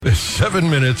7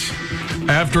 minutes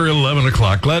after 11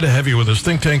 o'clock. Glad to have you with us.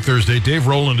 Think Tank Thursday. Dave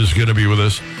Rowland is going to be with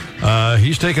us.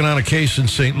 He's taking on a case in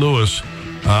St. Louis.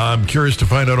 I'm curious to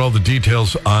find out all the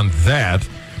details on that.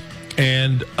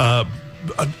 And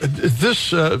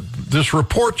this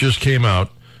report just came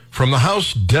out from the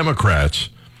House Democrats,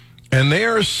 and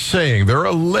they're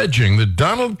alleging that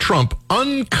Donald Trump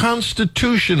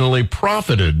unconstitutionally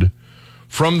profited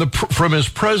from his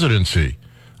presidency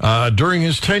during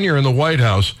his tenure in the White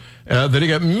House, that he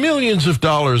got millions of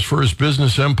dollars for his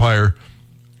business empire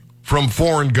from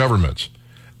foreign governments.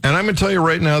 And I'm going to tell you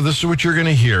right now, this is what you're going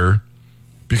to hear,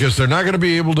 because they're not going to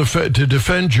be able to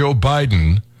defend Joe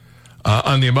Biden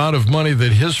on the amount of money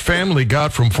that his family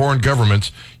got from foreign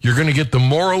governments. You're going to get the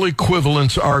moral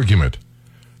equivalence argument.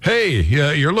 Hey,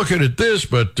 you're looking at this,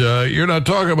 but you're not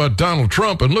talking about Donald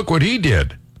Trump, and look what he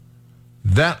did.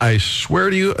 That, I swear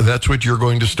to you, that's what you're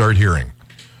going to start hearing.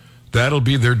 That'll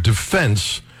be their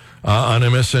defense on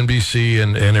MSNBC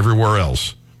and everywhere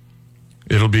else.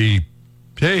 It'll be,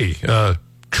 hey,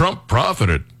 Trump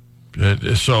profited.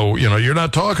 So, you're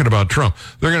not talking about Trump.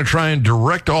 They're going to try and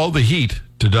direct all the heat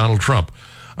to Donald Trump.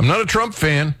 I'm not a Trump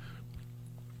fan,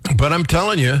 but I'm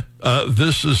telling you,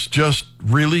 this is just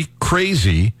really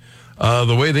crazy,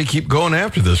 the way they keep going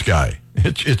after this guy.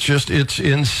 It's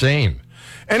insane.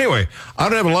 Anyway, I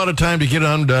don't have a lot of time to get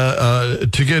on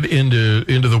to get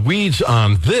into the weeds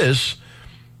on this,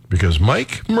 because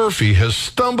Mike Murphy has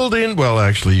stumbled in. Well,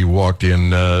 actually, he walked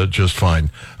in just fine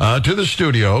to the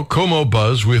studio. Como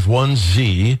Buzz with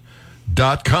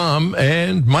 1Z.com.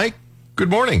 And Mike, good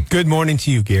morning. Good morning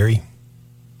to you, Gary.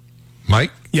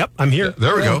 Mike? Yep, I'm here.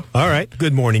 There we go. All right.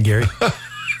 Good morning, Gary.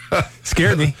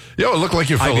 Scared me. It looked like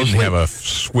you fell asleep. I didn't have a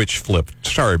switch flipped.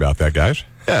 Sorry about that, guys.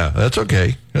 Yeah, that's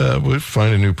okay. We'll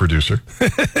find a new producer.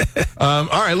 All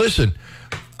right, listen.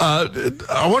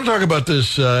 I want to talk about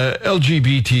this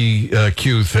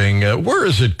LGBTQ thing. Where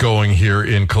is it going here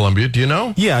in Columbia? Do you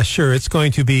know? Yeah, sure. It's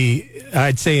going to be,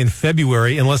 I'd say, in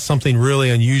February, unless something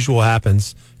really unusual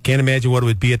happens. Can't imagine what it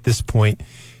would be at this point.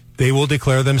 They will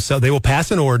declare themselves, they will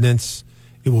pass an ordinance.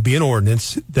 It will be an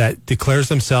ordinance that declares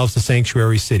themselves a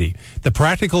sanctuary city. The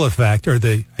practical effect, or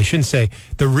the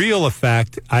real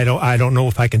effect, I don't know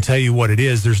if I can tell you what it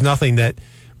is. There's nothing that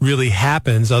really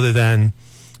happens other than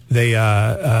they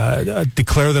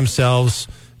declare themselves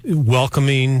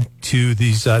welcoming to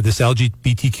this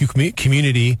LGBTQ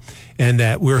community, and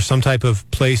that we're some type of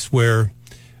place where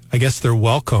I guess they're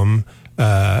welcome.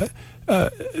 The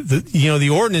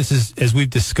ordinance is, as we've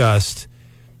discussed,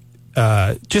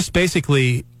 just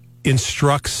basically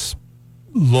instructs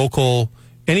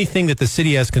anything that the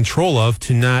city has control of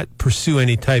to not pursue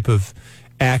any type of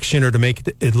action or to make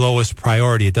it lowest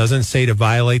priority. It doesn't say to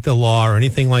violate the law or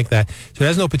anything like that. So it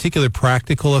has no particular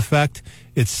practical effect.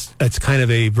 It's kind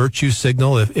of a virtue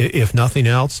signal, if nothing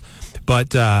else.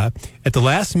 But at the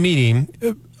last meeting,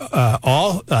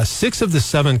 all 6 of the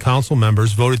 7 council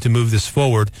members voted to move this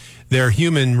forward. Their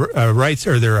human rights,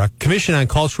 or their Commission on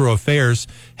Cultural Affairs,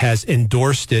 has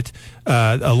endorsed it.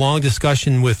 A long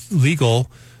discussion with legal,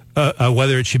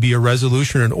 whether it should be a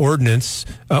resolution or an ordinance.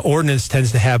 Ordinance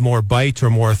tends to have more bite or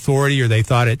more authority, or they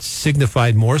thought it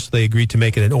signified more, so they agreed to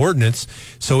make it an ordinance.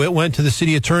 So it went to the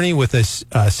city attorney with a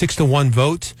 6-1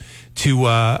 vote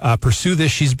to pursue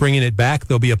this. She's bringing it back.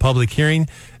 There'll be a public hearing.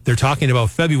 They're talking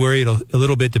about February. A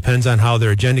little bit depends on how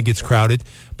their agenda gets crowded.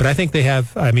 But I think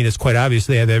it's quite obvious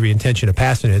they have every intention of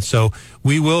passing it. So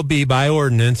we will be, by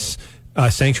ordinance, a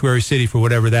sanctuary city for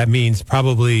whatever that means,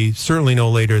 certainly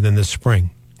no later than this spring.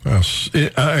 I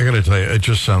got to tell you, it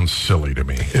just sounds silly to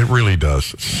me. It really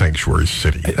does. Sanctuary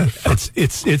city.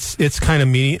 It's kind of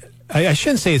meaning. I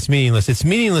shouldn't say it's meaningless. It's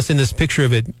meaningless in this picture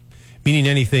of it meaning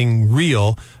anything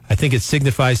real. I think it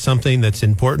signifies something that's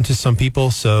important to some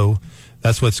people, so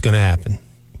that's what's going to happen.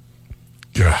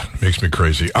 Yeah, makes me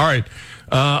crazy. All right.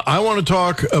 I want to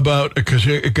talk about a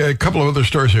couple of other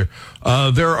stories here.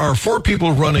 There are 4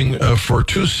 people running for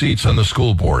 2 seats on the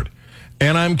school board.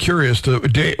 And I'm curious,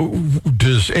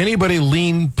 does anybody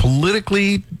lean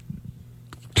politically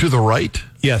to the right?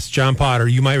 Yes, John Potter.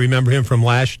 You might remember him from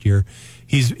last year.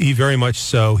 He very much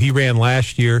so. He ran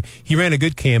last year. He ran a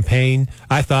good campaign.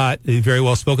 I thought very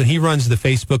well spoken. He runs the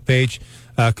Facebook page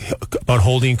about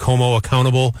holding Como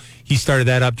accountable. He started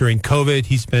that up during COVID.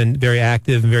 He's been very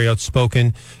active and very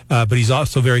outspoken, but he's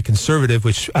also very conservative,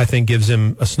 which I think gives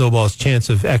him a snowball's chance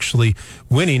of actually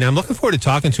winning. I'm looking forward to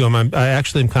talking to him. I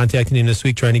actually am contacting him this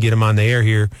week, trying to get him on the air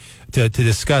here to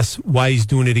discuss why he's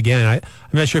doing it again. I'm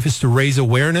not sure if it's to raise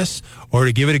awareness or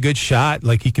to give it a good shot,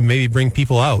 like he can maybe bring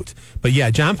people out. But yeah,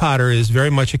 John Potter is very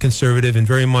much a conservative and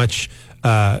very much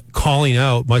calling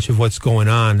out much of what's going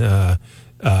on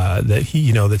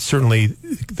that certainly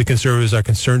the conservatives are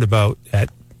concerned about at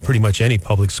pretty much any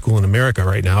public school in America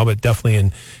right now, but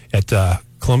definitely at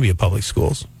Columbia Public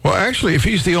Schools. Well, actually, if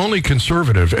he's the only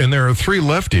conservative and there are three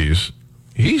lefties,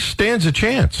 he stands a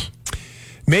chance.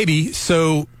 Maybe.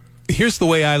 So here's the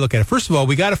way I look at it. First of all,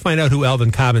 we got to find out who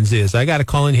Alvin Cobbins is. I got to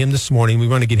call in him this morning. We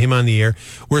want to get him on the air.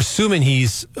 We're assuming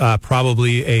he's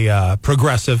probably a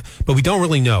progressive, but we don't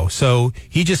really know. So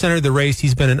he just entered the race.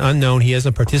 He's been an unknown. He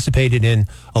hasn't participated in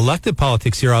elected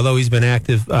politics here, although he's been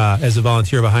active as a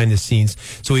volunteer behind the scenes.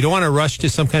 So we don't want to rush to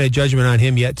some kind of judgment on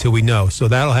him yet till we know. So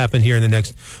that'll happen here in the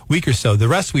next week or so. The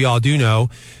rest we all do know.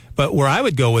 But where I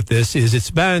would go with this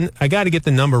is I got to get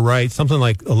the number right, something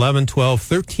like 11, 12,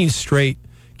 13 straight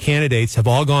candidates have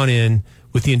all gone in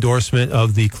with the endorsement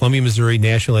of the Columbia, Missouri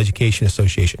National Education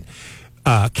Association.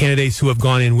 Candidates who have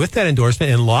gone in with that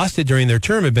endorsement and lost it during their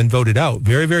term have been voted out.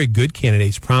 Very, very good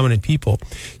candidates, prominent people.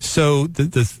 So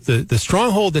the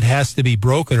stronghold that has to be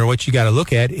broken, or what you got to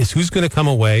look at, is who's going to come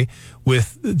away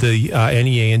with the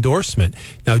NEA endorsement.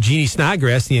 Now, Jeannie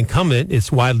Snodgrass, the incumbent,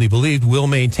 it's widely believed, will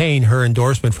maintain her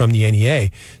endorsement from the NEA.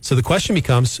 So the question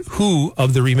becomes, who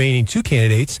of the remaining two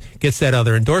candidates gets that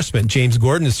other endorsement? James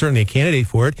Gordon is certainly a candidate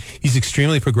for it. He's an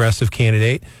extremely progressive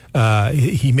candidate.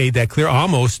 He made that clear,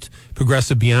 almost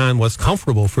progressive beyond what's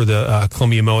comfortable for the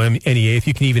Columbia Mo NEA, if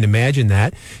you can even imagine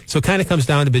that. So it kind of comes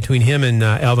down to between him and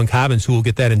Alvin Cobbins, who will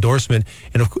get that endorsement,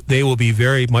 and they will be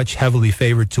very much heavily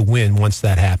favored to win once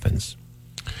that happens.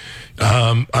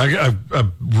 I'm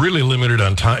really limited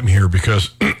on time here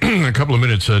because in a couple of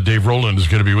minutes, Dave Rowland is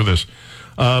going to be with us.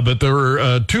 But there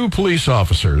were two police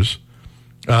officers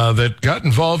that got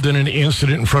involved in an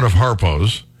incident in front of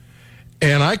Harpo's.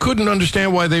 And I couldn't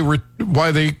understand why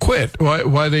they quit,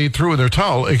 why they threw in their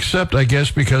towel, except I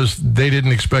guess because they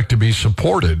didn't expect to be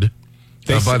supported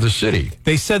by the city.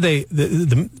 They said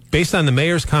based on the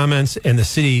mayor's comments and the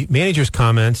city manager's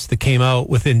comments that came out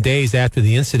within days after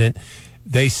the incident,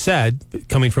 they said,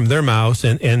 coming from their mouths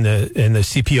and the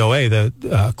CPOA,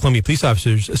 the Columbia Police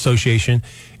Officers Association,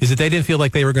 is that they didn't feel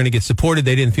like they were going to get supported.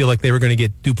 They didn't feel like they were going to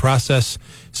get due process,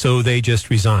 so they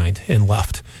just resigned and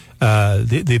left.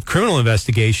 The criminal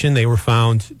investigation, they were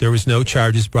found, there was no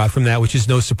charges brought from that, which is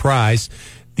no surprise.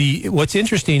 What's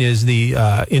interesting is the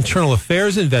internal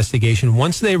affairs investigation,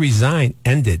 once they resign,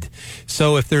 ended.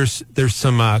 So if there's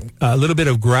some a little bit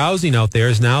of grousing out there,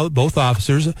 is now both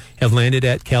officers have landed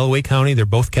at Callaway County. They're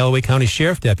both Callaway County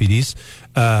Sheriff deputies.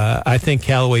 I think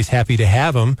Callaway's happy to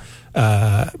have them,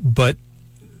 but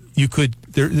you could.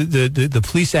 The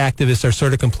police activists are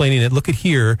sort of complaining that, look at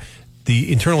here,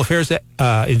 the internal affairs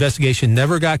investigation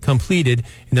never got completed,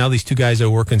 and now these two guys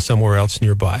are working somewhere else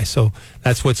nearby. So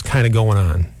that's what's kind of going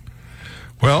on.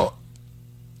 Well,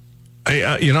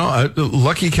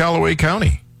 lucky Callaway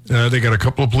County. They got a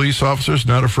couple of police officers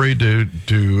not afraid to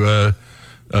do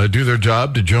their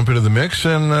job, to jump into the mix,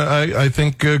 and I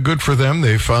think good for them.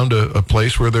 They found a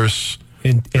place where they're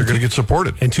going to get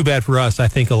supported. And too bad for us. I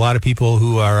think a lot of people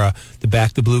who are the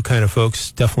back to blue kind of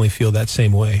folks definitely feel that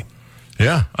same way.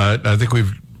 Yeah, I think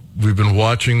we've been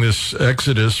watching this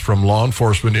exodus from law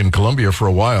enforcement in Columbia for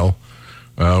a while.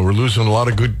 We're losing a lot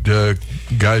of good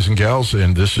guys and gals,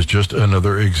 and this is just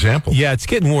another example. Yeah, it's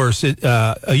getting worse.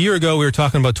 A year ago, we were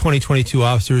talking about 2022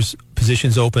 officers'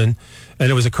 positions open, and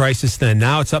it was a crisis then.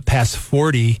 Now it's up past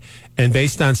 40, and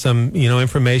based on some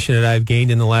information that I've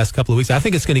gained in the last couple of weeks, I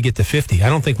think it's going to get to 50. I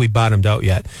don't think we bottomed out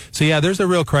yet. So yeah, there's a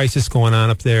real crisis going on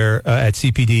up there at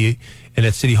CPD and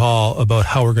at City Hall about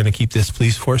how we're going to keep this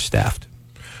police force staffed.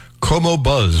 Como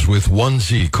Buzz with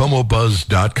 1Z,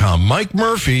 comobuzz.com. Mike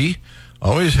Murphy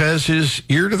always has his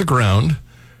ear to the ground.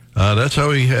 That's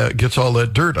how he gets all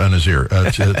that dirt on his ear.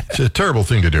 It's a terrible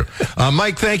thing to do.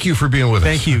 Mike, thank you for being with us.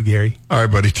 Thank you, Gary. All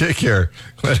right, buddy. Take care.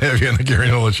 Glad to have you on the Gary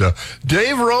Nolan Show.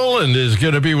 Dave Rowland is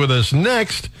going to be with us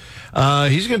next.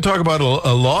 He's going to talk about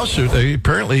a lawsuit.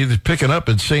 Apparently, he's picking up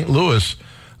in St. Louis,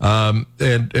 and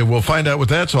we'll find out what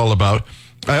that's all about.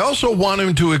 I also want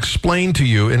him to explain to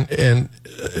you, and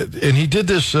he did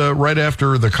this right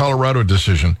after the Colorado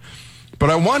decision, but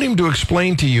I want him to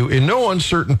explain to you in no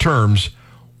uncertain terms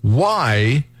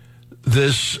why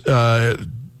this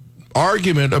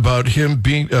argument about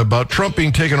Trump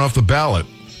being taken off the ballot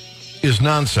is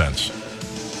nonsense.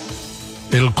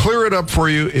 It'll clear it up for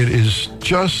you. It is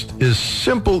just as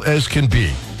simple as can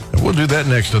be. And we'll do that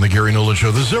next on the Gary Nolan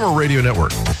Show, the Zimmer Radio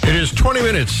Network. It is 20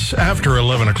 minutes after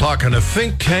 11 o'clock on a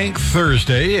Think Tank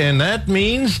Thursday, and that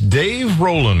means Dave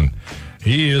Rowland.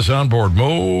 He is on board,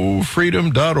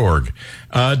 mofreedom.org.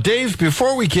 Dave,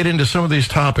 before we get into some of these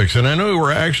topics, and I know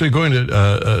we're actually going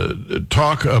to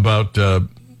talk about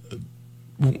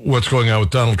what's going on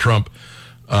with Donald Trump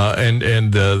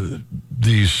and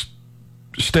these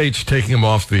states taking them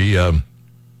off the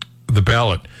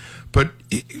ballot. But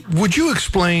would you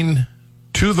explain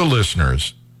to the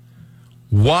listeners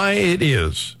why it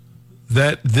is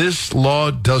that this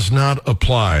law does not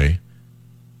apply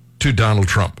to Donald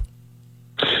Trump?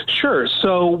 Sure.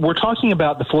 So we're talking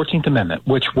about the 14th Amendment,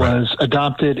 which was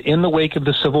adopted in the wake of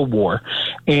the Civil War.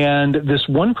 And this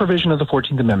one provision of the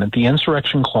 14th Amendment, the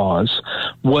Insurrection Clause,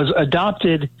 was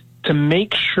adopted to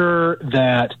make sure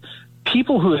that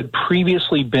people who had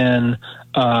previously been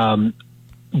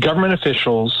government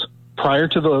officials prior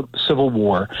to the Civil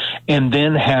War and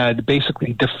then had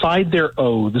basically defied their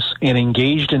oaths and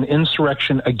engaged in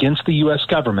insurrection against the U.S.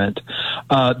 government,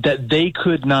 that they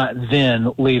could not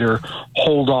then later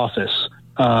hold office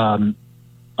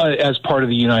as part of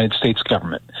the United States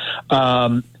government.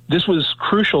 This was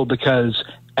crucial because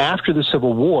after the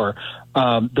Civil War,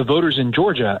 the voters in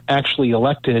Georgia actually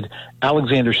elected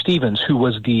Alexander Stephens, who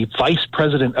was the vice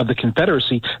president of the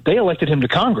Confederacy. They elected him to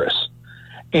Congress.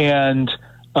 And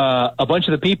a bunch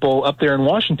of the people up there in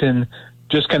Washington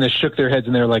just kind of shook their heads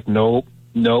and they're like, nope,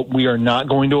 we are not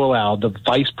going to allow the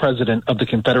vice president of the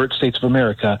Confederate States of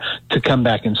America to come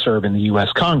back and serve in the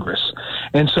U.S. Congress.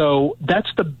 And so that's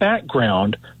the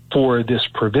background for this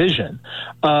provision.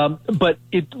 But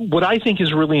what I think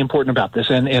is really important about this,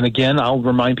 and again, I'll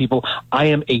remind people, I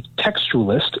am a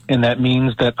textualist, and that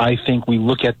means that I think we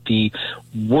look at the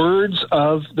words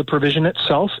of the provision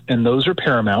itself, and those are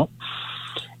paramount.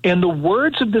 And the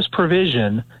words of this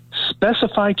provision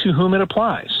specify to whom it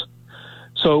applies.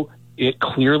 So it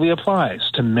clearly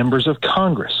applies to members of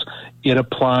Congress. It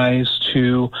applies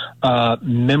to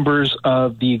members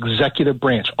of the executive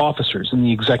branch, officers in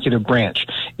the executive branch.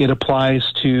 It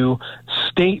applies to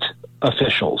state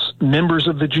officials, members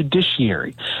of the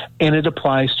judiciary. And it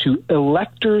applies to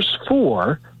electors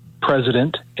for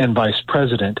president and vice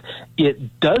president.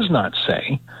 It does not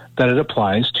say that it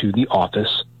applies to the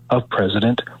office of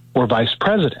president or vice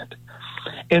president.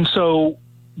 And so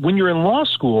when you're in law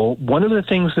school, one of the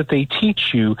things that they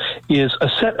teach you is a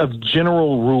set of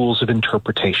general rules of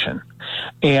interpretation.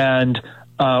 And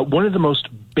one of the most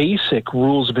basic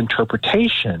rules of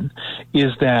interpretation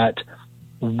is that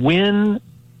when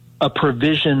a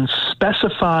provision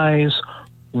specifies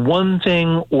one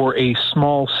thing or a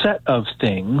small set of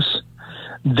things,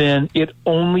 then it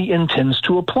only intends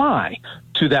to apply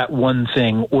to that one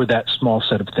thing or that small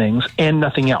set of things and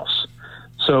nothing else.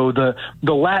 So the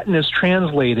Latin is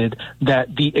translated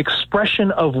that the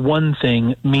expression of one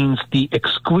thing means the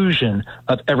exclusion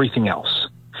of everything else.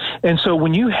 And so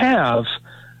when you have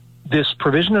this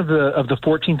provision of the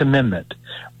 14th Amendment,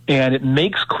 and it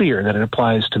makes clear that it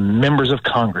applies to members of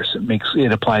Congress,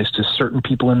 it applies to certain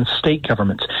people in state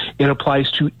governments, it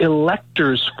applies to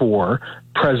electors for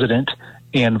president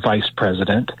and vice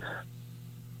president,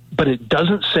 but it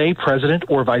doesn't say president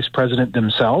or vice president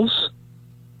themselves.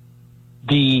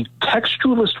 The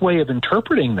textualist way of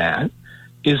interpreting that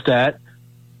is that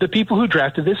the people who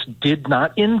drafted this did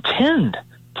not intend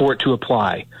for it to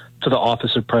apply to the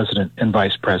office of president and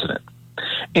vice president.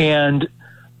 And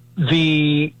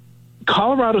the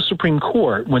Colorado Supreme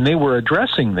Court, when they were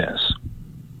addressing this,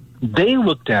 they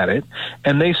looked at it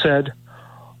and they said,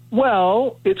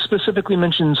 well, it specifically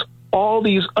mentions all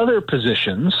these other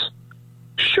positions.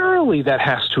 Surely that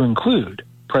has to include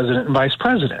president and vice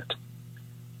president.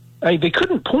 They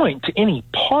couldn't point to any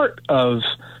part of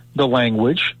the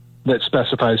language that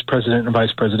specifies president and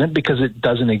vice president because it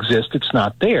doesn't exist. It's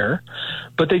not there.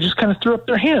 But they just kind of threw up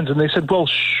their hands and they said, well,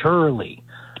 surely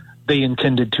they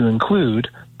intended to include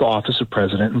the office of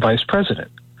president and vice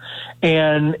president.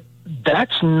 And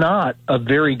that's not a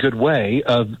very good way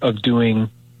of doing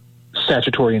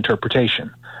statutory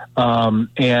interpretation.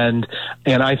 And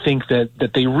I think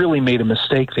that they really made a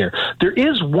mistake there. There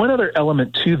is one other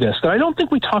element to this that I don't think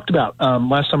we talked about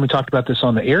last time we talked about this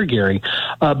on the air, Gary.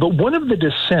 But one of the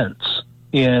dissents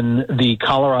in the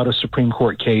Colorado Supreme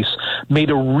Court case made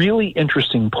a really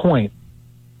interesting point,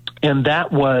 and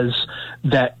that was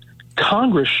that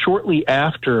Congress, shortly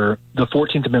after the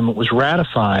 14th Amendment was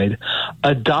ratified,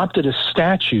 adopted a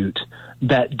statute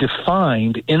that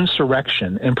defined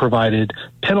insurrection and provided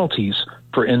penalties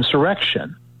for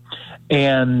insurrection.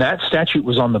 And that statute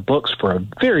was on the books for a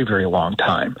very, very long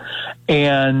time.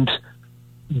 And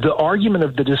the argument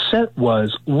of the dissent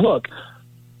was, look,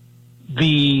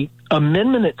 the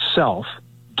amendment itself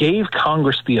gave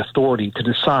Congress the authority to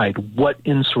decide what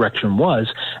insurrection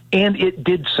was, and it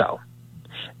did so.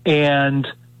 And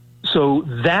so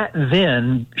that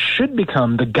then should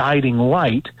become the guiding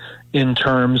light in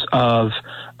terms of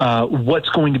what's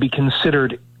going to be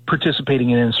considered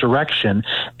participating in insurrection.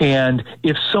 And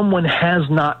if someone has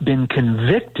not been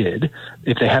convicted,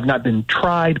 if they have not been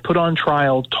tried, put on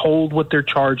trial, told what they're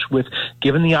charged with,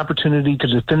 given the opportunity to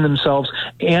defend themselves,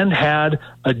 and had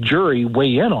a jury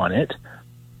weigh in on it,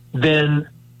 then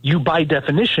you, by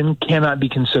definition, cannot be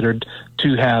considered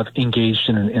to have engaged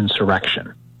in an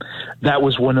insurrection. That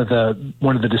was one of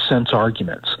the dissent's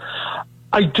arguments.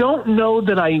 I don't know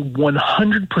that I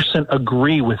 100%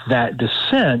 agree with that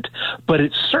dissent, but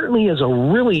it certainly is a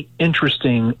really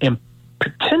interesting and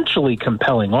potentially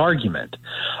compelling argument.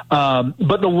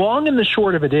 But the long and the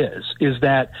short of it is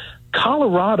that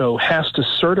Colorado has to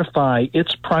certify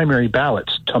its primary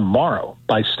ballots tomorrow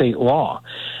by state law.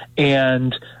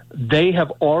 And they have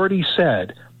already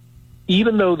said,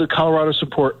 even though the Colorado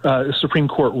Supreme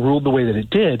Court ruled the way that it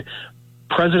did,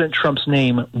 President Trump's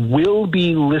name will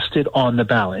be listed on the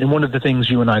ballot. And one of the things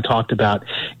you and I talked about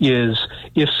is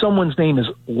if someone's name is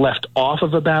left off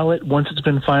of a ballot once it's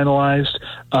been finalized,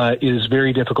 it is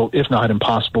very difficult, if not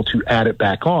impossible, to add it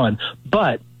back on.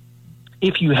 But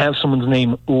if you have someone's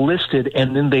name listed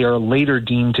and then they are later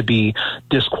deemed to be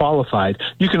disqualified,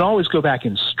 you can always go back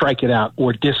and strike it out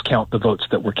or discount the votes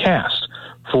that were cast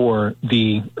for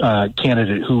the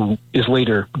candidate who is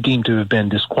later deemed to have been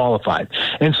disqualified.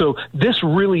 And so this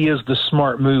really is the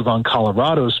smart move on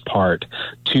Colorado's part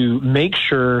to make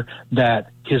sure that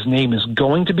his name is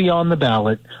going to be on the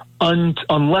ballot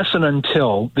unless and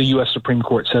until the U.S. Supreme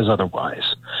Court says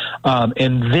otherwise.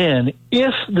 And then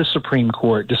if the Supreme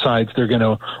Court decides they're going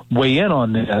to weigh in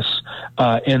on this,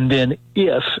 and then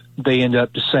if they end up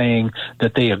saying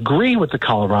that they agree with the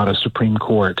Colorado Supreme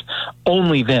Court,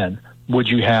 only then would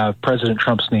you have President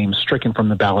Trump's name stricken from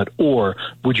the ballot, or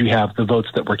would you have the votes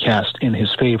that were cast in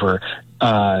his favor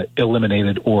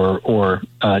eliminated or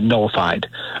nullified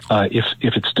if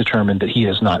it's determined that he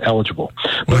is not eligible?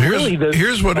 Well,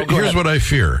 here's what I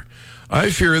fear. I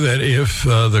fear that if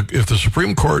the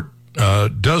Supreme Court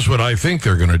does what I think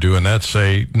they're going to do, and that's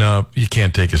say, no, you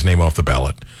can't take his name off the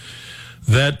ballot,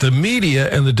 that the media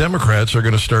and the Democrats are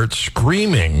going to start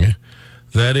screaming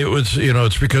that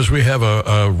it's because we have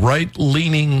a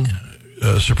right-leaning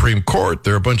Supreme Court.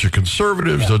 They're a bunch of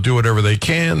conservatives. Yeah. They'll do whatever they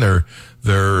can. They're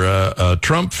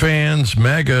Trump fans,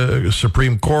 MAGA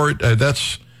Supreme Court.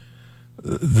 That's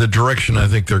the direction I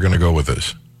think they're going to go with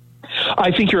this.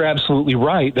 I think you're absolutely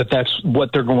right that that's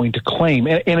what they're going to claim.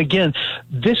 And again,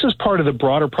 this is part of the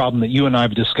broader problem that you and I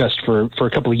have discussed for a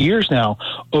couple of years now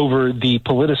over the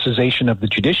politicization of the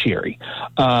judiciary.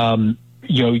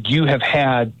 You have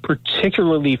had,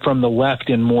 particularly from the left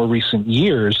in more recent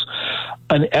years,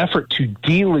 an effort to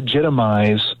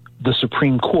delegitimize the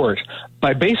Supreme Court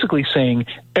by basically saying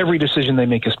every decision they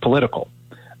make is political,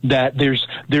 that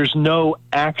there's no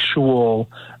actual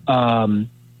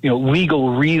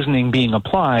legal reasoning being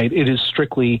applied. It is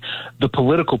strictly the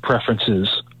political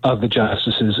preferences of the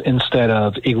justices instead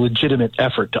of a legitimate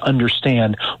effort to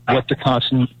understand what the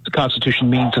Constitution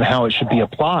means and how it should be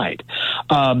applied.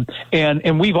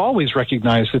 And we've always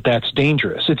recognized that that's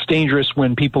dangerous. It's dangerous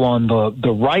when people on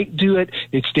the right do it.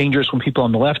 It's dangerous when people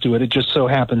on the left do it. It just so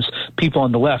happens people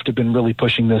on the left have been really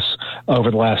pushing this over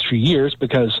the last few years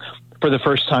because for the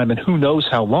first time in who knows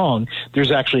how long,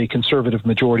 there's actually a conservative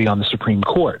majority on the Supreme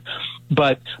Court.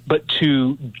 But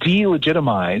to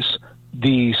delegitimize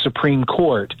the Supreme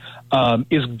Court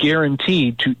is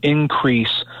guaranteed to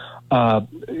increase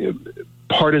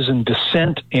partisan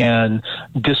dissent and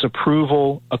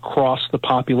disapproval across the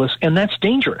populace, and that's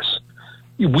dangerous.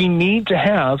 We need to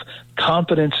have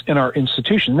confidence in our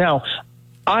institution. Now,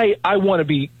 I want to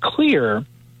be clear.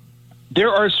 There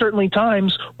are certainly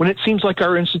times when it seems like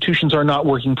our institutions are not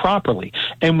working properly,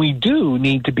 and we do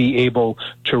need to be able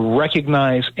to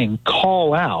recognize and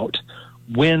call out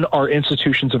when our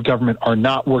institutions of government are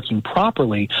not working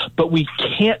properly, but we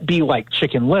can't be like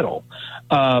Chicken Little.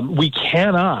 We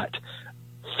cannot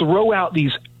throw out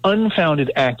these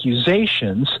unfounded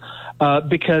accusations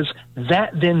because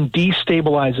that then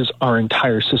destabilizes our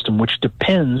entire system, which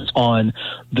depends on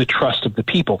the trust of the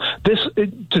people. This,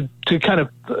 to kind of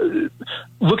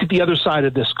look at the other side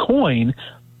of this coin,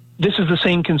 this is the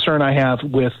same concern I have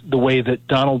with the way that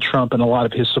Donald Trump and a lot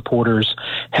of his supporters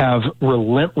have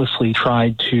relentlessly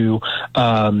tried to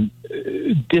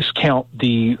discount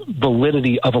the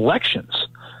validity of elections.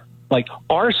 Like,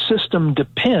 our system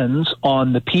depends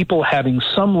on the people having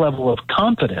some level of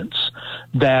confidence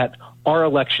that our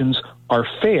elections are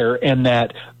fair and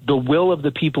that the will of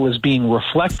the people is being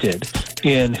reflected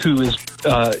in who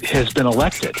has been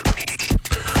elected.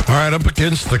 All right, up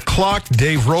against the clock,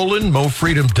 Dave Rowland,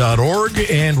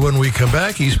 MoFreedom.org. And when we come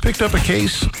back, he's picked up a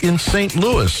case in St.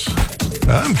 Louis.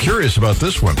 I'm curious about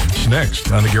this one. It's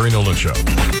next on The Gary Nolan Show.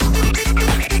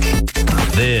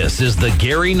 This is the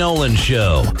Gary Nolan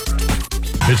Show.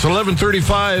 It's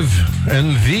 11:35,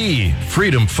 and the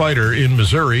freedom fighter in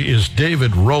Missouri is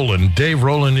David Rowland. Dave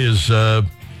Rowland is,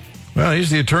 he's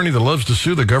the attorney that loves to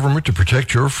sue the government to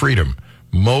protect your freedom.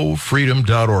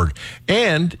 MoFreedom.org.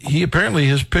 And he apparently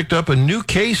has picked up a new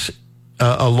case,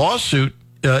 a lawsuit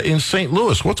in St.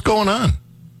 Louis. What's going on?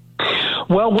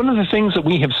 Well, one of the things that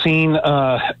we have seen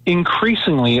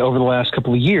increasingly over the last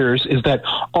couple of years is that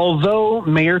although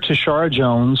Mayor Tashara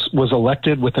Jones was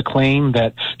elected with a claim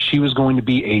that she was going to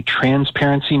be a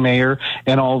transparency mayor,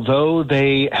 and although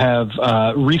they have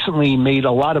recently made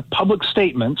a lot of public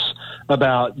statements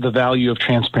about the value of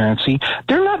transparency,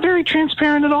 they're not very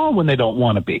transparent at all when they don't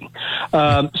want to be.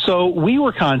 So we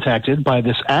were contacted by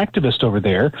this activist over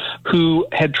there who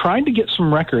had tried to get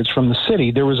some records from the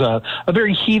city. There was a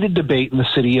very heated debate in the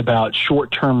city about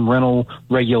short-term rental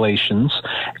regulations,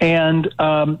 and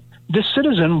this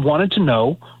citizen wanted to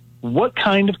know what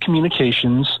kind of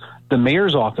communications the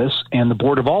mayor's office and the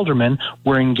board of aldermen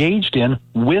were engaged in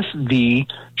with the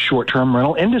short-term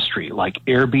rental industry, like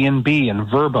Airbnb and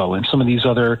Vrbo and some of these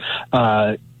other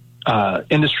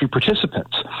industry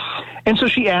participants. And so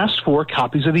she asked for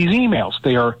copies of these emails.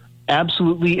 They are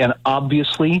absolutely and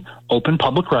obviously open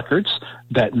public records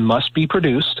that must be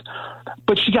produced.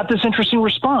 But she got this interesting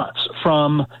response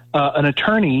from an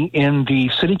attorney in the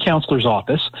city councilor's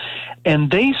office,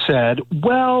 and they said,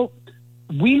 well,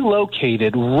 we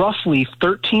located roughly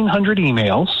 1,300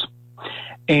 emails,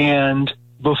 and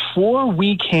before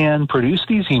we can produce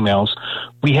these emails,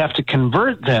 we have to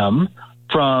convert them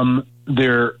from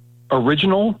their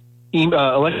original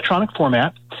electronic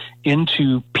format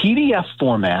into PDF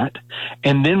format,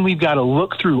 and then we've got to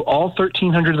look through all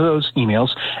 1,300 of those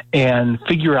emails and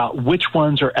figure out which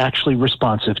ones are actually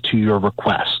responsive to your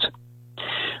request.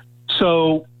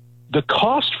 So the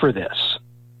cost for this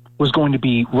was going to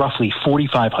be roughly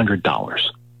 $4,500,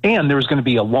 and there was going to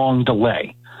be a long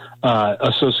delay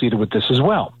associated with this as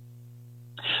well.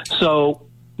 So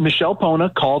Michelle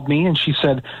Pona called me and she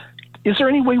said, is there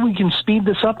any way we can speed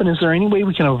this up, and is there any way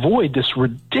we can avoid this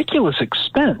ridiculous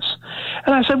expense?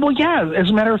 And I said, well, yeah,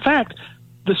 as a matter of fact,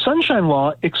 the Sunshine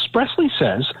Law expressly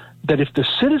says that if the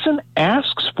citizen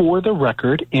asks for the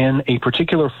record in a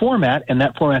particular format and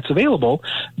that format's available,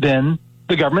 then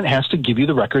the government has to give you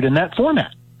the record in that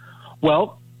format.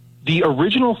 Well, the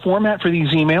original format for these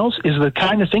emails is the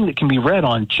kind of thing that can be read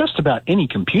on just about any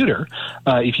computer.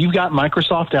 If you've got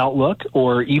Microsoft Outlook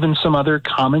or even some other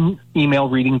common email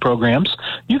reading programs,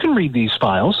 you can read these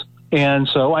files. And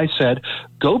so I said,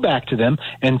 go back to them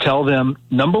and tell them,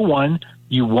 number one,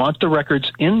 you want the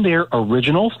records in their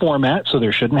original format, so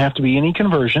there shouldn't have to be any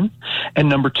conversion. And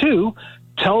number two,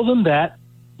 tell them that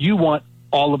you want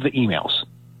all of the emails.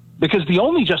 Because the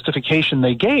only justification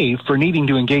they gave for needing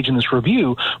to engage in this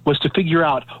review was to figure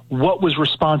out what was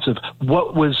responsive,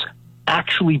 what was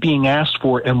actually being asked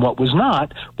for, and what was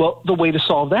not. Well, the way to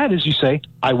solve that is you say,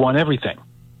 I want everything.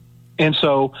 And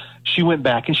so she went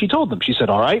back and she told them, she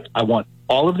said, all right, I want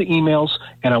all of the emails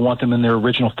and I want them in their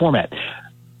original format.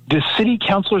 The city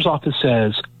councilor's office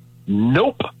says,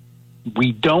 nope.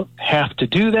 We don't have to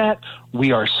do that.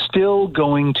 We are still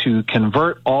going to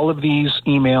convert all of these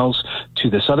emails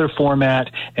to this other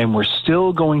format, and we're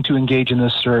still going to engage in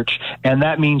this search, and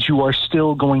that means you are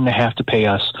still going to have to pay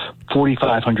us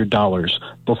 $4,500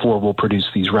 before we'll produce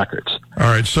these records. All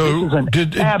right, so this is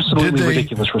an absolutely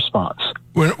ridiculous response.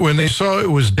 When they saw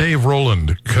it was Dave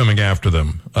Rowland coming after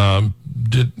them,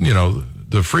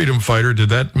 the freedom fighter, did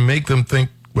that make them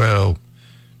think, well,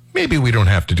 maybe we don't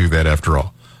have to do that after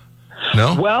all?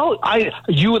 No? Well,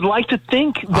 you would like to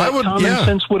think that common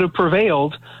sense would have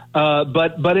prevailed,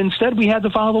 but instead we had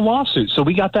to file the lawsuit. So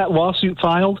we got that lawsuit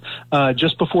filed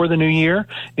just before the new year,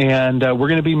 and we're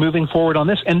going to be moving forward on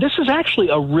this. And this is actually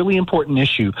a really important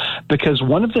issue because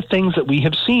one of the things that we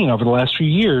have seen over the last few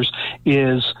years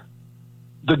is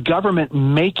the government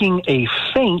making a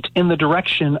feint in the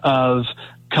direction of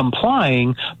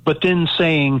complying, but then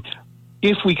saying,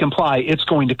 if we comply, it's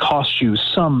going to cost you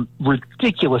some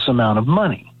ridiculous amount of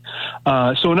money.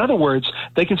 So in other words,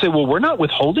 they can say, well, we're not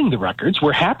withholding the records.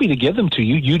 We're happy to give them to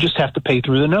you. You just have to pay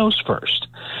through the nose first.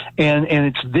 And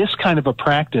it's this kind of a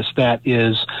practice that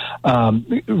is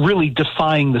really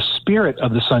defying the spirit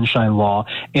of the Sunshine Law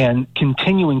and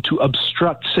continuing to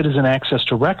obstruct citizen access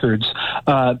to records,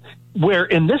 where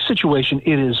in this situation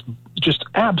it is just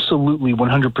absolutely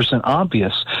 100%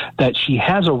 obvious that she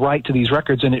has a right to these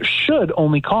records, and it should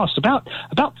only cost about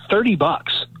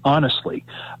 $30, honestly.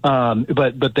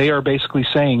 But they are basically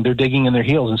saying, they're digging in their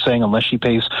heels and saying unless she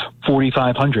pays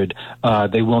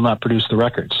 $4,500, they will not produce the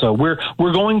records. So we're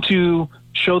going to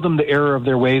show them the error of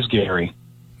their ways, Gary.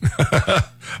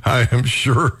 I am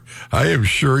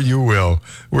sure you will.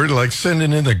 We're like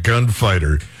sending in a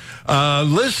gunfighter.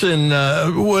 Listen,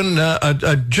 when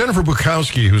Jennifer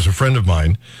Bukowski, who's a friend of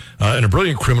mine and a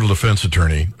brilliant criminal defense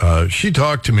attorney, she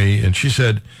talked to me and she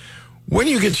said, when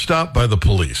you get stopped by the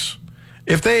police,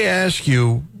 if they ask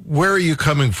you, where are you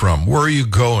coming from? Where are you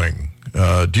going?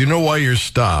 Do you know why you're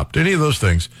stopped? Any of those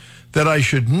things, that I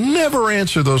should never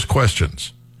answer those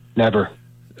questions. Never.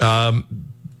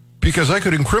 Because I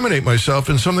could incriminate myself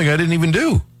in something I didn't even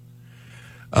do.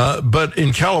 But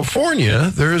in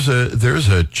California, there's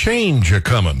a change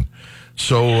a-coming.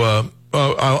 So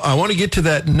I want to get to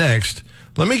that next.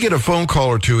 Let me get a phone call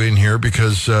or two in here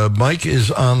because Mike is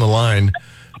on the line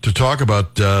to talk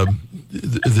about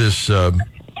this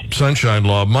sunshine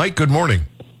law. Mike, good morning.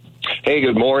 Hey,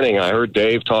 good morning. I heard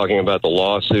Dave talking about the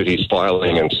lawsuit he's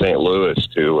filing in St. Louis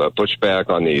to push back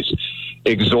on these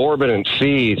exorbitant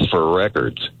fees for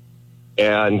records.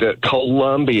 And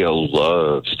Columbia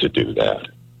loves to do that.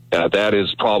 That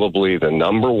is probably the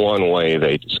number one way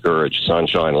they discourage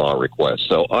sunshine law requests.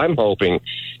 So I'm hoping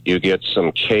you get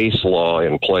some case law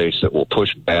in place that will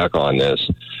push back on this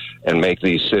and make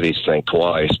these cities think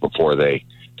twice before they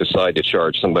decide to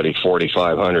charge somebody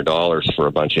 $4,500 for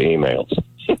a bunch of emails.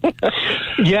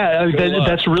 Yeah,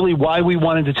 that's really why we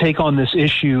wanted to take on this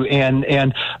issue.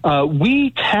 And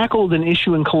we tackled an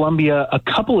issue in Columbia a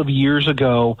couple of years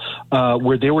ago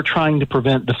where they were trying to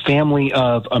prevent the family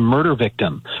of a murder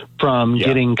victim from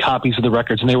getting copies of the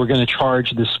records. And they were going to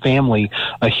charge this family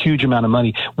a huge amount of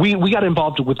money. We got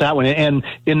involved with that one. And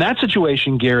in that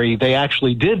situation, Gary, they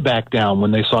actually did back down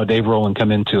when they saw Dave Rowland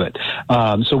come into it.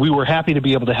 So we were happy to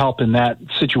be able to help in that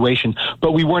situation.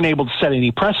 But we weren't able to set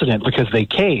any precedent because they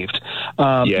caved.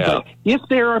 But if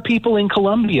there are people in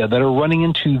Columbia that are running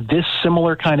into this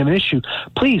similar kind of an issue,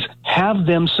 please have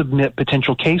them submit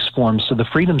potential case forms to the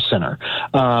Freedom Center.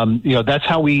 That's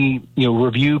how we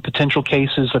review potential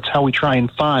cases. That's how we try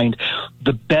and find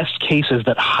the best cases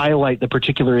that highlight the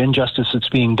particular injustice that's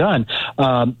being done.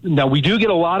 Now, we do get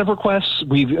a lot of requests.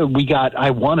 We got,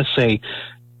 I want to say,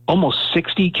 almost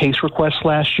 60 case requests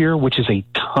last year, which is a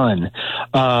ton.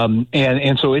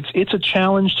 And so it's a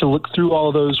challenge to look through all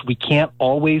of those. We can't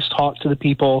always talk to the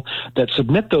people that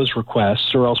submit those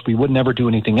requests or else we would never do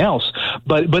anything else.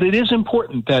 But it is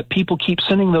important that people keep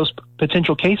sending those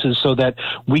potential cases so that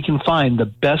we can find the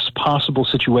best possible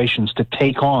situations to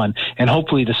take on and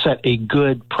hopefully to set a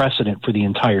good precedent for the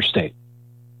entire state.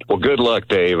 Well, good luck,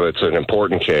 Dave. It's an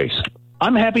important case.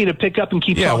 I'm happy to pick up and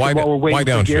keep talking while we're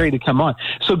waiting for Gary to come on.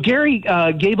 So Gary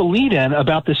gave a lead-in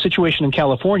about this situation in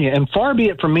California, and far be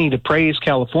it from me to praise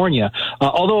California,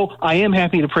 although I am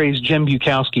happy to praise Jen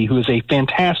Bukowski, who is a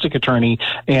fantastic attorney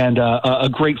and a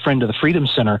great friend of the Freedom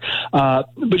Center.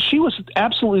 But she was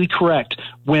absolutely correct.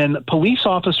 When police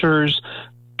officers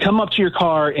come up to your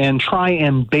car and try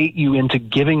and bait you into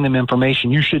giving them information,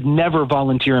 you should never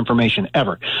volunteer information,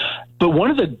 ever. But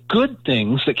one of the good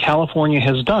things that California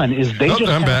has done is they just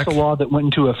passed a law that went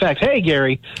into effect. Hey,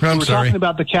 Gary, we're talking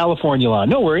about the California law.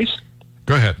 No worries.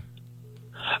 Go ahead.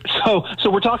 So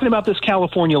we're talking about this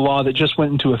California law that just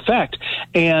went into effect,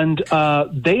 and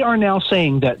they are now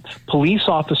saying that police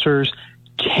officers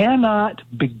cannot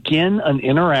begin an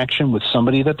interaction with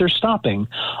somebody that they're stopping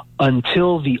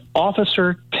until the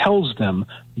officer tells them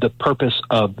the purpose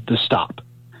of the stop.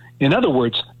 In other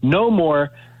words, no more,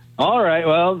 all right,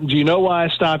 well, do you know why I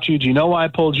stopped you? Do you know why I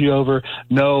pulled you over?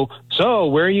 No. So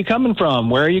where are you coming from?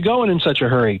 Where are you going in such a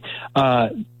hurry?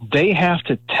 They have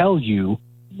to tell you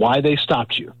why they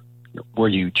stopped you. Were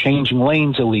you changing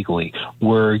lanes illegally?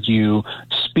 Were you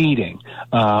speeding?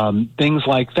 Things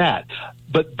like that.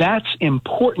 But that's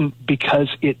important because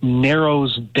it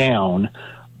narrows down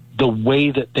the way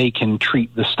that they can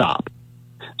treat the stop.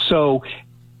 So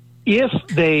if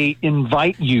they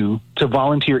invite you to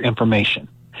volunteer information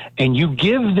and you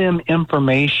give them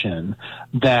information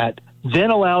that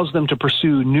then allows them to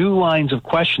pursue new lines of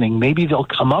questioning, maybe they'll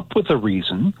come up with a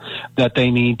reason that they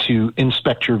need to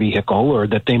inspect your vehicle or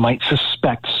that they might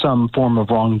suspect some form of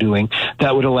wrongdoing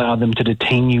that would allow them to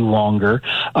detain you longer.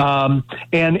 And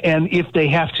if they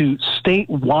have to state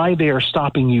why they are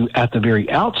stopping you at the very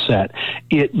outset,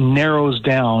 it narrows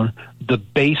down the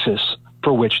basis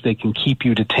for which they can keep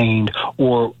you detained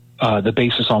or the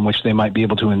basis on which they might be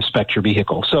able to inspect your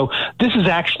vehicle. So this is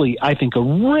actually, I think, a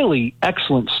really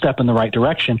excellent step in the right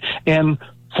direction. And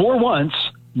for once,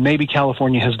 maybe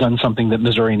California has done something that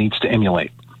Missouri needs to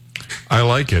emulate. I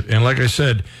like it. And like I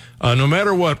said, no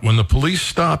matter what, when the police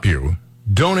stop you,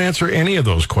 don't answer any of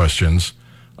those questions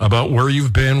about where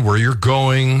you've been, where you're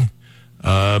going.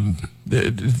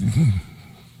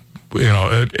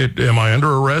 am I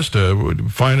under arrest?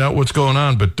 Find out what's going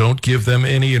on, but don't give them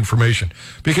any information.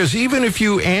 Because even if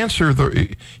you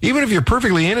even if you're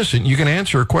perfectly innocent, you can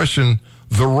answer a question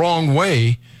the wrong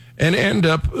way and end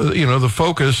up, the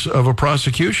focus of a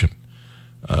prosecution.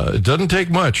 It doesn't take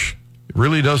much. It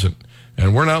really doesn't.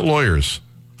 And we're not lawyers.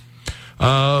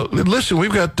 Listen,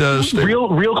 we've got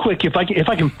real quick. If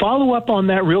I can follow up on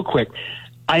that real quick,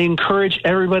 I encourage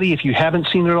everybody, if you haven't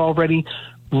seen it already,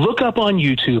 look up on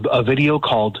YouTube a video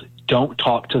called "Don't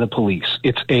Talk to the Police."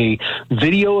 It's a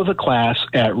video of a class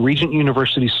at Regent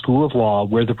University School of Law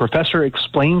where the professor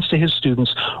explains to his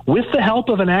students, with the help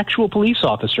of an actual police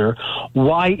officer,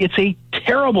 why it's a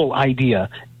terrible idea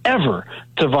ever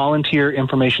to volunteer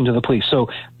information to the police. So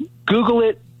Google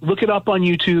it, look it up on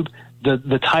YouTube.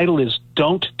 The title is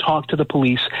 "Don't Talk to the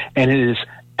Police," and it is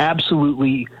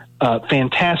absolutely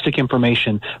fantastic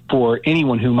information for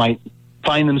anyone who might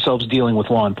find themselves dealing with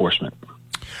law enforcement.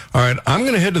 All right, I'm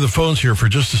going to head to the phones here for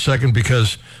just a second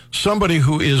because somebody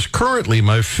who is currently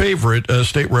my favorite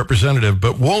state representative,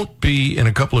 but won't be in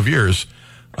a couple of years,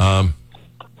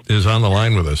 is on the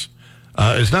line with us.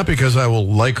 It's not because I will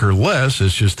like her less,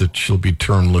 it's just that she'll be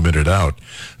term limited out.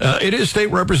 It is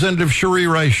State Representative Cherie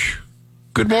Reich.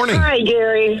 Good morning. Hi,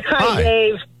 Gary. Hi,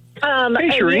 Dave. Hey,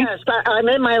 Cherie. Yes, I'm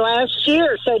in my last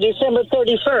year, so December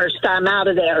 31st, I'm out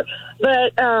of there.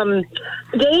 But,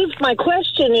 Dave, my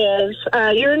question is,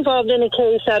 you're involved in a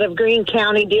case out of Greene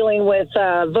County dealing with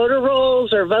voter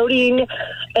rolls or voting,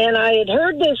 and I had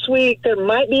heard this week there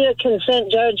might be a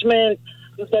consent judgment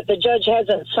that the judge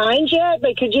hasn't signed yet,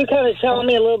 but could you kind of tell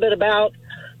me a little bit about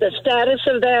the status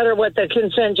of that or what the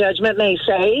consent judgment may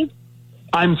say?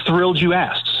 I'm thrilled you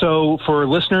asked. So for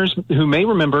listeners who may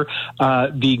remember,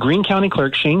 the Greene County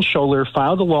Clerk, Shane Scholler,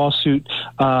 filed a lawsuit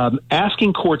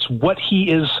asking courts what he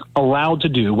is allowed to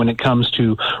do when it comes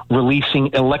to releasing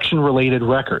election-related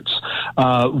records.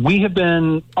 We have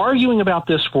been arguing about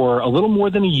this for a little more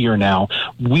than a year now.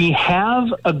 We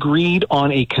have agreed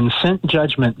on a consent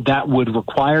judgment that would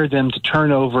require them to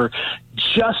turn over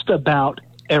just about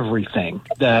everything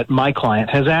that my client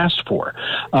has asked for.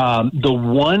 The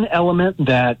one element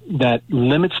that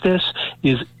limits this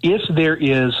is if there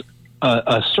is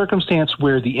a circumstance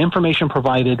where the information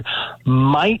provided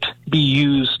might be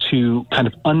used to kind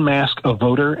of unmask a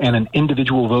voter and an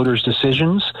individual voter's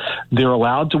decisions, they're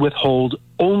allowed to withhold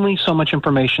only so much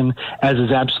information as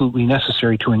is absolutely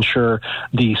necessary to ensure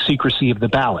the secrecy of the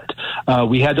ballot.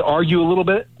 We had to argue a little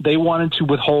bit. They wanted to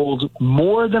withhold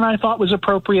more than I thought was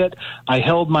appropriate. I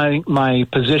held my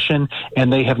position,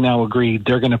 and they have now agreed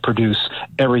they're going to produce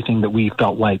everything that we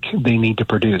felt like they need to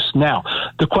produce. Now,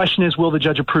 the question is, will the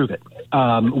judge approve it?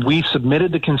 We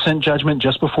submitted the consent judgment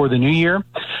just before the new year.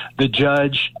 The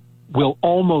judge will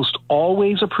almost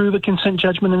always approve a consent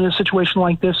judgment in a situation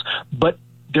like this, but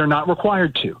they're not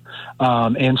required to.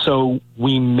 And so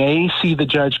we may see the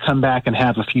judge come back and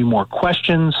have a few more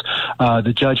questions.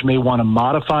 The judge may want to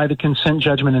modify the consent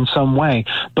judgment in some way.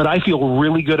 But I feel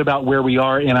really good about where we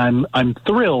are, and I'm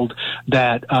thrilled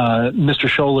that Mr.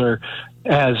 Scholler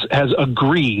has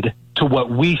agreed to what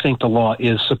we think the law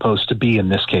is supposed to be in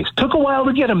this case. Took a while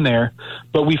to get him there,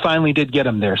 but we finally did get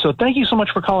him there. So thank you so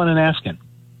much for calling and asking.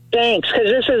 Thanks, because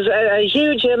this is a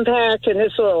huge impact, and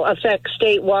this will affect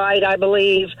statewide, I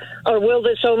believe. Or will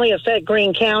this only affect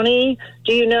Greene County?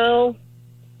 Do you know?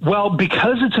 Well,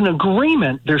 because it's an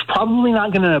agreement, there's probably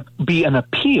not going to be an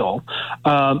appeal.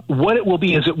 What it will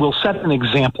be is it will set an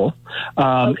example.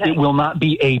 Okay. It will not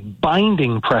be a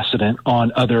binding precedent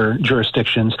on other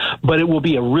jurisdictions, but it will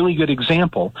be a really good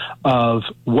example of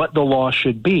what the law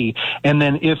should be. And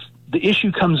then if the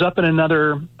issue comes up in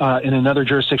another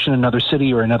jurisdiction, another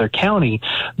city, or another county,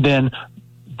 then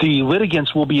the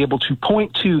litigants will be able to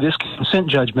point to this consent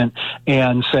judgment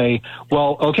and say,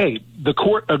 well, okay, the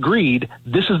court agreed,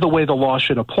 this is the way the law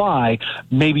should apply,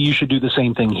 maybe you should do the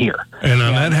same thing here. And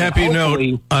on that happy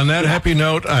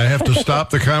note, I have to stop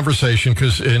the conversation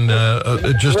because in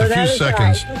just a few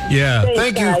seconds. Yeah,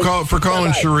 thank you for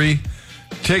calling, Cherie.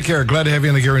 Take care. Glad to have you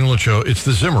on the Gary Nolan Show. It's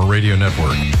the Zimmer Radio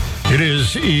Network. It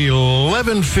is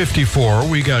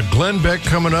 11:54. We got Glenn Beck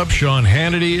coming up. Sean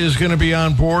Hannity is going to be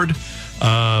on board.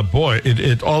 All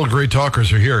the great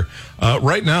talkers are here.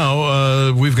 Right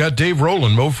now, we've got Dave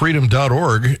Rowland,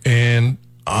 MoFreedom.org, and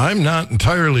I'm not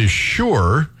entirely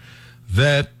sure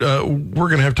that we're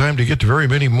going to have time to get to very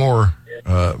many more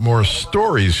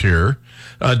stories here.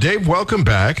 Dave, welcome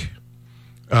back.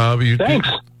 Thanks.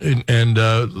 And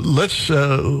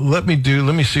let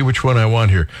me see which one I want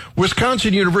here.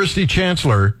 Wisconsin University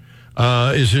Chancellor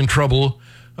is in trouble.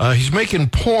 He's making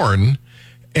porn,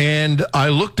 and I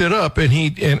looked it up, and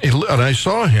I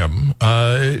saw him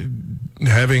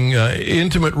having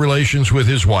intimate relations with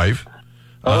his wife.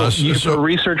 For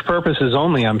research purposes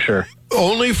only, I'm sure.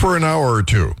 Only for an hour or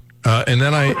two. And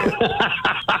then I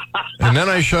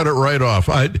shut it right off.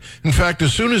 In fact,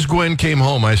 as soon as Gwen came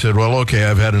home, I said, well, okay,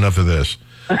 I've had enough of this.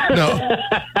 No.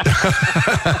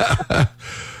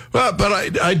 Well,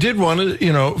 but I did want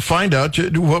to, find out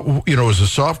what, was a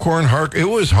softcore and it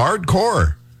was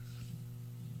hardcore.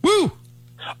 Woo!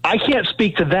 I can't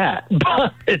speak to that.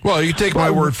 But, well, you take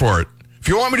my word for it. If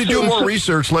you want me to do more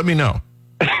research, let me know.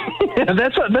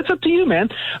 That's up to you, man.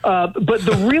 But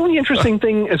the really interesting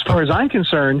thing, as far as I'm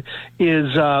concerned,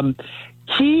 is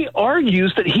he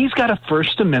argues that he's got a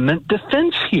First Amendment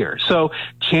defense here. So,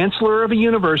 chancellor of a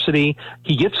university,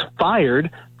 he gets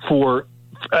fired for,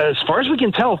 as far as we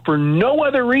can tell, for no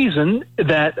other reason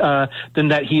than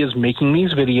that he is making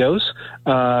these videos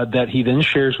that he then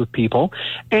shares with people.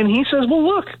 And he says, well,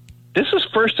 look, this is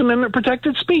First Amendment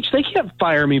protected speech. They can't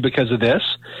fire me because of this.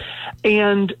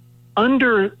 And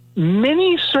under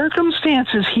many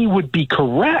circumstances, he would be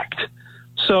correct.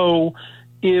 So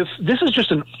if this is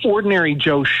just an ordinary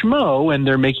Joe Schmo and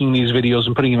they're making these videos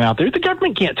and putting them out there, the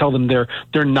government can't tell them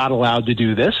they're not allowed to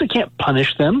do this. It can't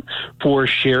punish them for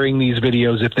sharing these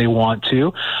videos if they want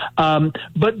to.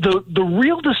 But the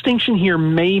real distinction here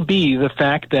may be the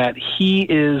fact that he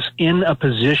is in a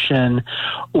position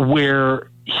where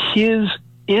his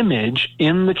image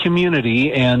in the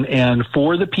community and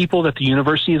for the people that the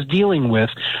university is dealing with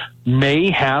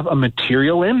may have a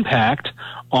material impact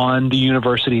on the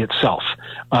university itself.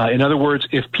 In other words,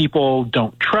 if people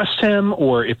don't trust him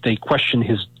or if they question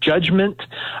his judgment,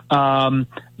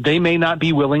 they may not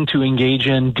be willing to engage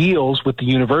in deals with the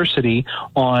university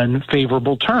on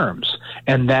favorable terms,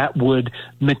 and that would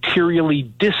materially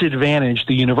disadvantage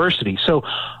the university. So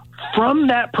from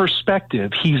that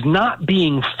perspective, he's not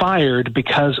being fired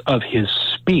because of his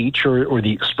speech or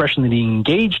the expression that he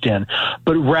engaged in,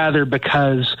 but rather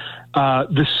because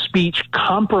the speech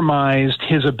compromised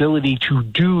his ability to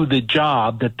do the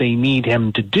job that they need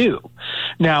him to do.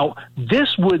 Now,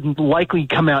 this would likely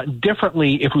come out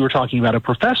differently if we were talking about a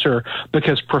professor,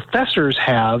 because professors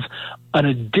have an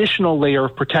additional layer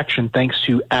of protection thanks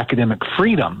to academic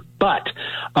freedom. But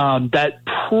that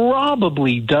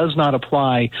probably does not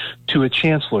apply to a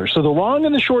chancellor. So the long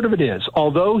and the short of it is,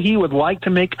 although he would like to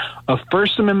make a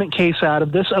First Amendment case out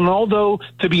of this, and although,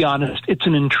 to be honest, it's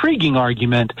an intriguing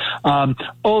argument,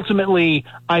 ultimately,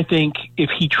 I think if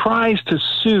he tries to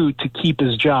sue to keep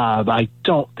his job, I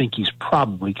don't think he's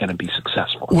probably going to be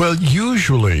successful. Well,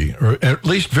 usually, or at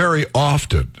least very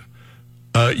often,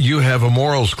 you have a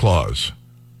morals clause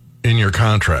in your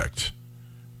contract.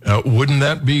 Wouldn't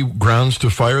that be grounds to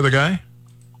fire the guy?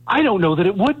 I don't know that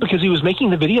it would, because he was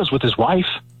making the videos with his wife.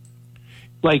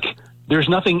 Like, there's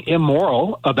nothing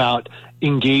immoral about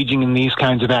engaging in these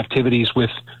kinds of activities with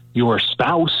your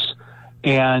spouse.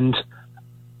 And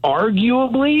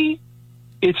arguably,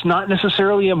 it's not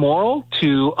necessarily immoral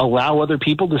to allow other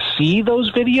people to see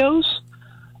those videos.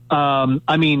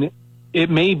 I mean, it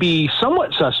may be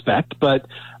somewhat suspect, but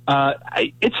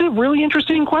it's a really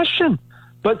interesting question.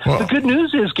 But the good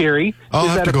news is, Gary, I'll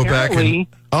have to go back and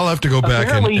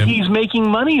apparently he's making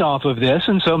money off of this,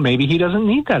 and so maybe he doesn't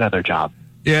need that other job.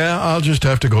 Yeah, I'll just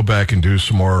have to go back and do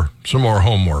some more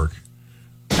homework.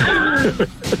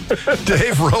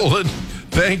 Dave Rowland,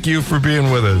 thank you for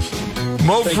being with us.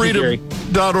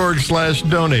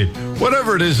 MoFreedom.org/donate.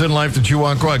 Whatever it is in life that you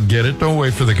want, go out and get it. Don't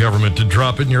wait for the government to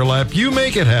drop it in your lap. You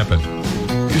make it happen.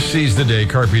 You seize the day.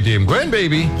 Carpe diem. Gwen,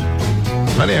 baby.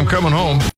 Honey, I'm coming home.